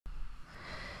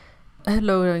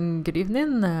Hello and good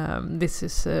evening. This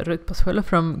is Ruth Pasuelo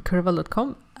from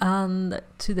Curbal.com, and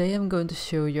today I'm going to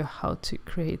show you how to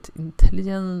create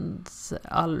intelligence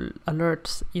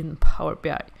alerts in Power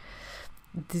BI.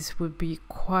 This would be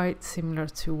quite similar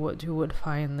to what you would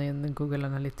find in Google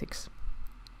Analytics.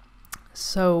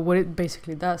 So what it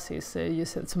basically does is you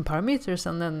set some parameters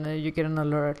and then you get an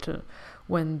alert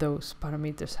when those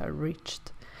parameters are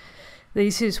reached. The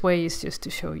easiest way is just to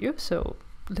show you, so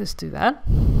let's do that.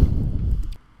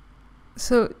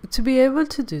 So to be able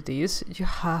to do this, you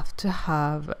have to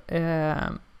have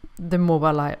the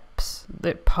mobile apps,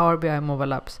 the Power BI mobile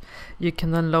apps. You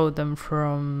can download them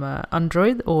from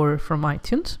Android or from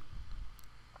iTunes,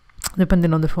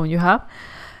 depending on the phone you have.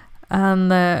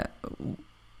 And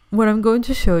what I'm going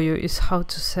to show you is how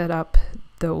to set up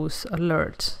those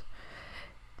alerts.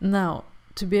 Now,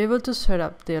 to be able to set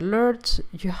up the alerts,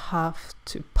 you have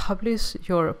to publish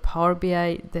your Power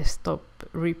BI desktop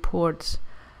reports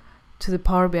to the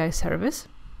Power BI service,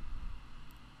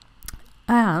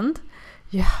 and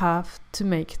you have to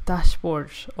make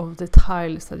dashboards of the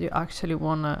tiles that you actually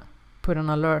want to put an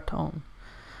alert on.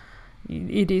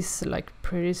 It is like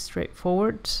pretty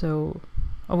straightforward, so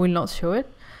I will not show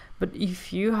it, but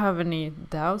if you have any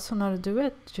doubts on how to do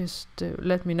it, just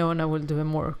let me know and I will do a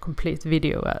more complete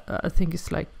video. I think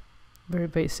it's like very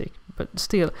basic, but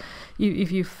still,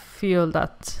 if you feel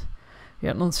that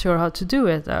you're not sure how to do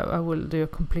it, I will do a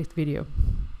complete video.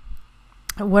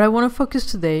 What I want to focus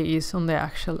today is on the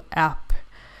actual app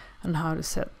and how to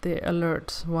set the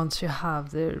alerts once you have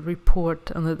the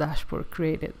report and the dashboard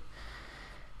created.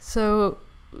 So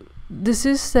this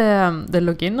is the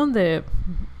login on the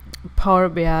Power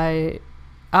BI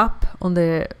app on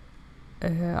the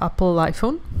Apple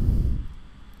iPhone.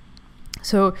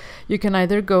 So you can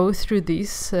either go through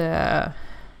this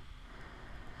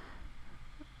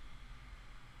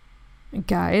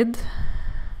guide,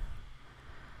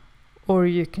 or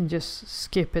you can just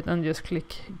skip it and just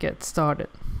click get started,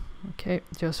 okay,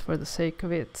 just for the sake of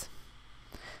it.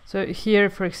 So here,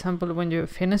 for example, when you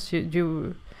finish,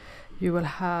 you will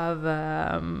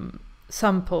have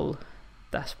sample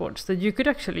dashboards that you could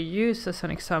actually use as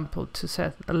an example to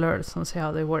set alerts and see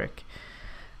how they work,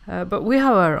 but we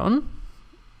have our own.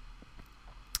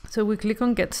 So we click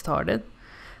on get started,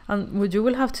 and what you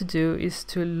will have to do is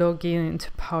to log in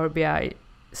into Power BI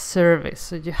service.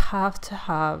 So you have to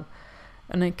have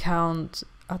an account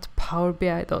at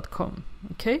powerbi.com.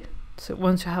 Okay, so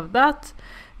once you have that,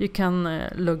 you can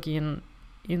log in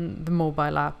the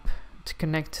mobile app to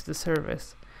connect to the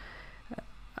service.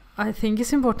 I think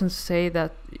it's important to say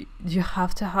that you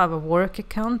have to have a work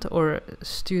account or a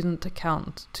student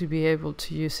account to be able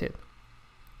to use it.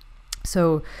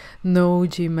 So no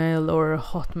Gmail or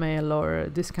Hotmail or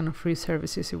this kind of free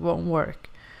services, it won't work.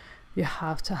 You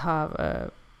have to have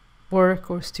a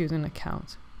work or student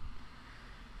account.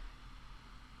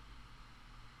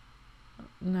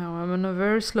 Now I'm on a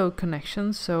very slow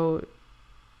connection, so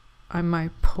I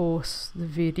might pause the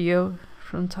video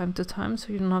from time to time,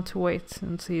 so you don't have to wait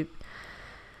and see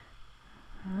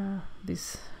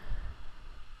these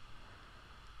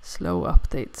slow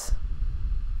updates.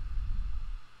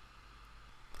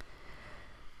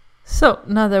 So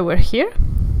now that we're here,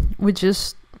 we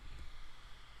just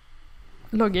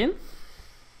log in.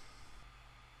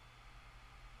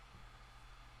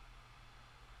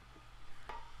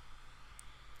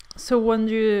 So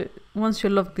once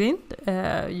you're logged in,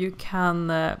 you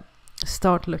can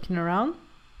start looking around.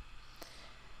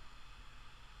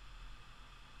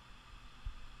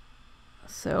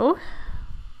 So,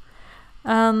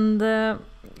 and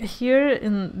here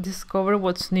in Discover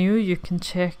What's New, you can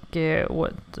check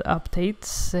what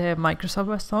updates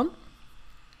Microsoft has done,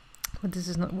 but this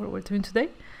is not what we're doing today.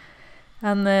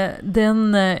 And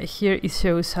then here it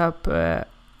shows up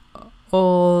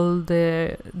all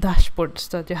the dashboards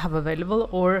that you have available,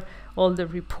 or all the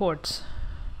reports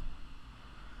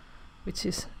which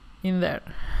is in there.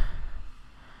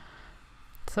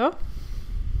 So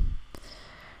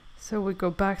we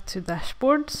go back to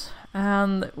dashboards,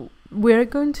 and we're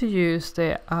going to use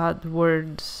the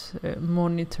Adwords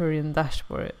monitoring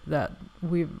dashboard that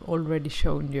we've already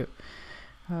shown you.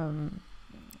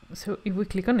 So if we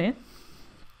click on it,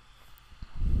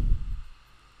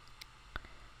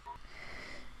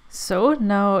 so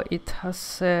now it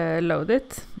has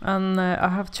loaded, and I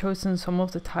have chosen some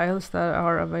of the tiles that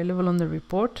are available on the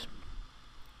report.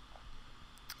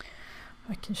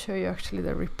 I can show you actually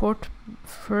the report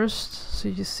first, so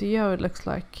you see how it looks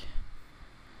like.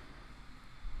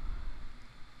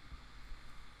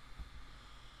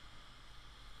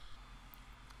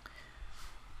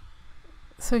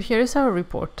 So here is our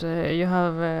report. You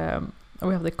have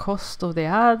we have the cost of the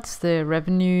ads, the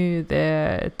revenue,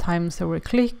 the times they were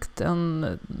clicked, and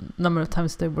the number of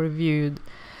times they were viewed,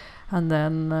 and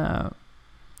then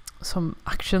some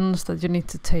actions that you need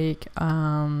to take,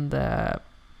 and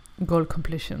goal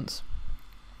completions.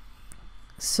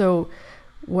 So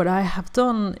what I have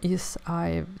done is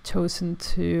I've chosen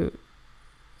to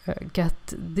get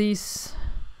these,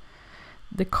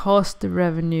 the cost, the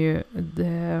revenue,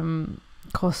 the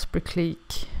cost per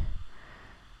click,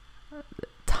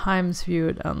 times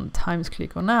viewed, and times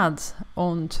click on ads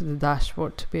onto the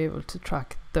dashboard to be able to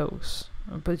track those.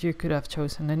 But you could have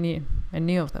chosen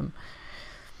any of them.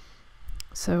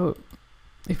 So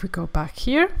if we go back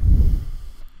here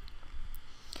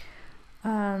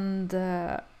and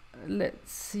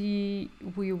let's see,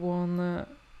 we wanna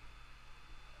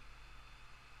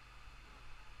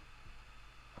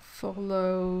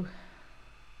follow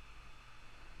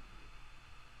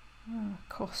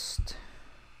cost.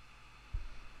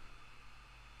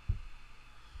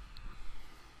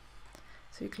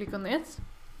 So you click on it,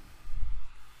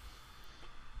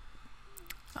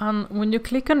 and when you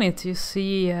click on it, you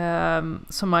see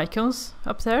some icons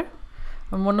up there,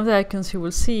 and one of the icons you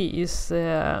will see is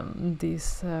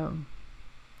this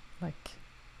like,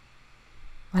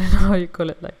 I don't know how you call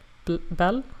it, like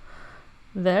bell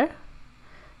there.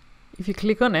 If you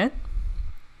click on it,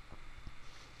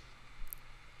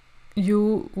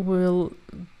 you will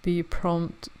be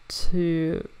prompted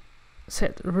to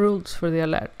set rules for the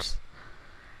alerts.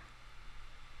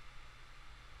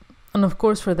 And of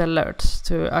course, for the alerts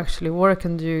to actually work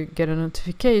and you get a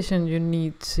notification, you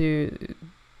need to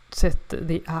set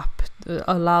the app,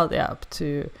 allow the app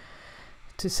to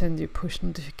send you push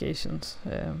notifications.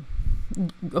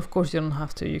 Of course, you don't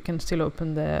have to. You can still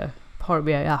open the Power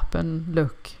BI app and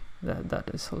look. That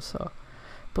is also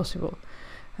possible.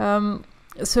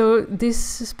 So this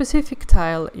specific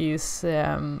tile is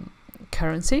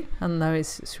currency, and now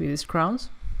it's Swedish crowns.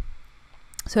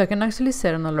 So I can actually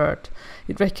set an alert.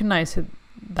 It recognized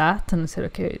that and said,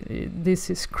 okay, this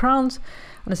is crowns.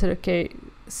 And I said, okay,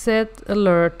 set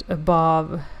alert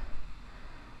above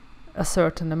a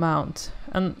certain amount.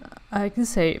 And I can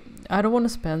say, I don't want to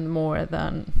spend more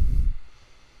than,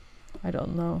 I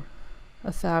don't know,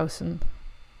 1,000.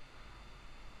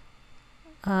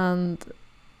 And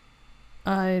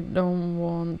I don't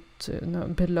want to, no,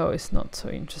 below is not so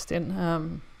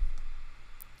interesting.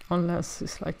 Unless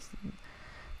it's like,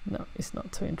 no, it's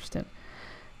not so interesting.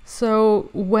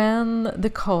 So when the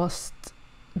cost,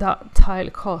 that tile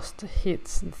cost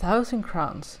hits 1,000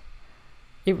 crowns,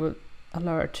 it will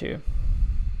alert you.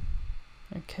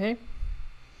 Okay.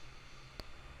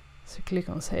 So click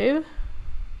on save.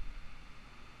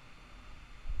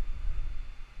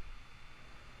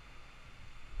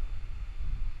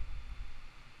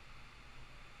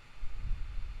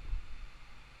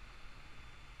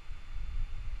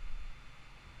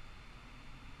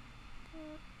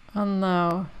 And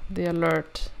now the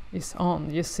alert is on.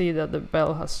 You see that the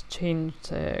bell has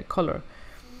changed color.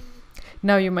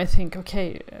 Now you might think,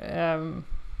 okay,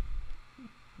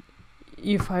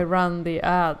 if I run the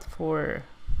ad for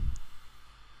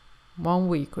 1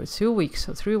 week or 2 weeks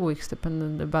or 3 weeks, depending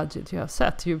on the budget you have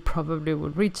set, you probably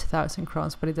would reach 1,000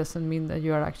 crowns, but it doesn't mean that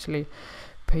you are actually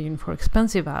paying for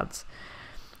expensive ads.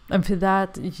 And for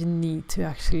that, you need to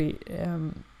actually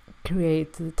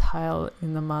create the tile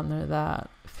in a manner that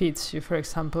fits you. For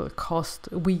example,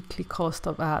 weekly cost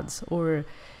of ads or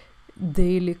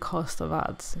daily cost of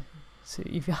ads. So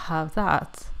if you have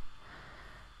that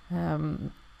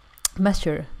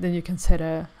measure, then you can set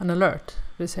an alert.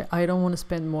 You say, I don't want to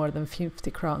spend more than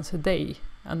 50 crowns a day,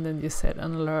 and then you set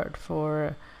an alert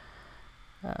for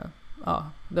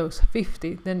those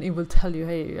 50. Then it will tell you,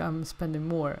 hey, I'm spending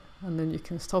more, and then you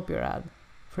can stop your ad,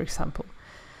 for example.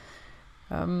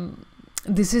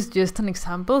 This is just an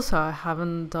example, so I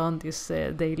haven't done this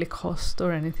daily cost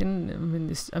or anything. I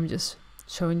mean, I'm just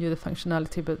showing you the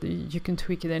functionality, but you can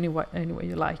tweak it any way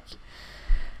you like.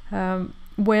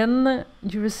 When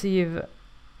you receive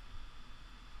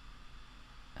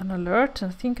an alert, I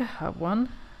think I have one.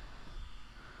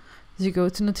 You go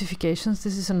to notifications.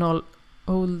 This is an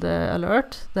old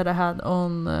alert that I had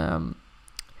on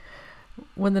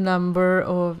when the number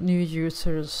of new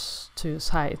users to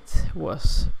site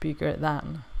was bigger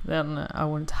than, then I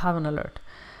wouldn't have an alert.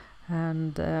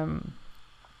 And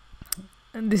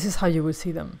this is how you will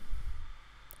see them.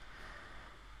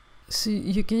 So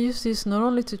you can use this not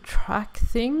only to track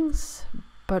things,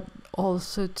 but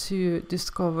also to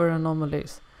discover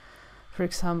anomalies. For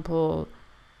example,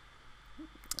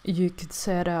 you could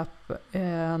set up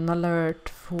an alert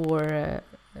for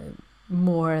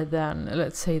more than,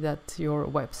 let's say that your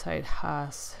website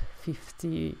has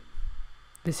 50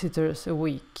 visitors a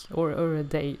week or a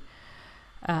day,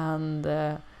 and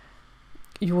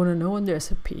you want to know when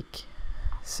there's a peak.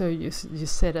 So you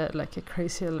set like a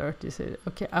crazy alert. You say,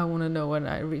 okay, I want to know when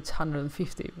I reach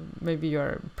 150. Maybe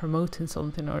you're promoting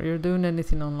something, or you're doing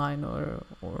anything online or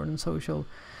on social.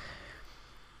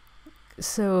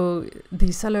 So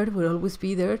this alert will always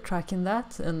be there, tracking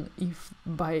that. And if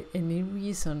by any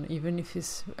reason, even if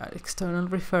it's external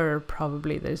referrer,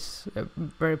 probably there's a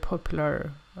very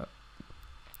popular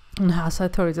and has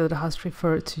authority that has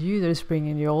referred to you, that is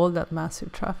bringing you all that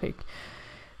massive traffic,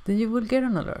 then you will get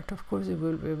an alert. Of course, you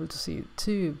will be able to see it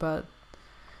too. But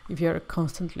if you're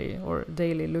constantly or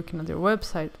daily looking at your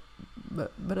website,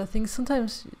 but I think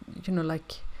sometimes, you know,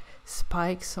 like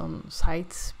spikes on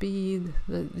site speed,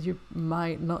 that you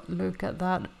might not look at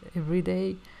that every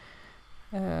day.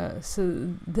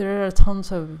 So there are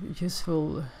tons of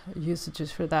useful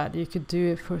usages for that. You could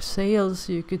do it for sales,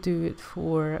 you could do it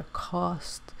for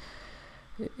cost,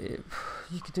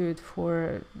 you could do it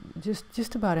for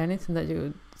just about anything that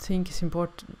you think is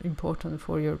important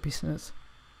for your business.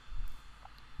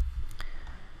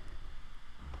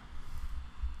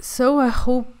 So I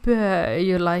hope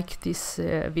you like this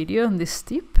video and this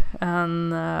tip,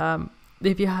 and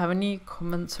if you have any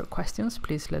comments or questions,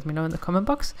 please let me know in the comment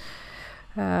box.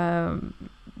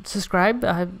 Subscribe.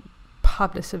 I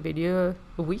publish a video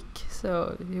a week,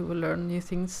 so you will learn new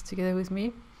things together with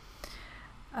me,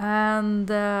 and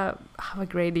have a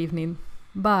great evening.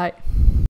 Bye.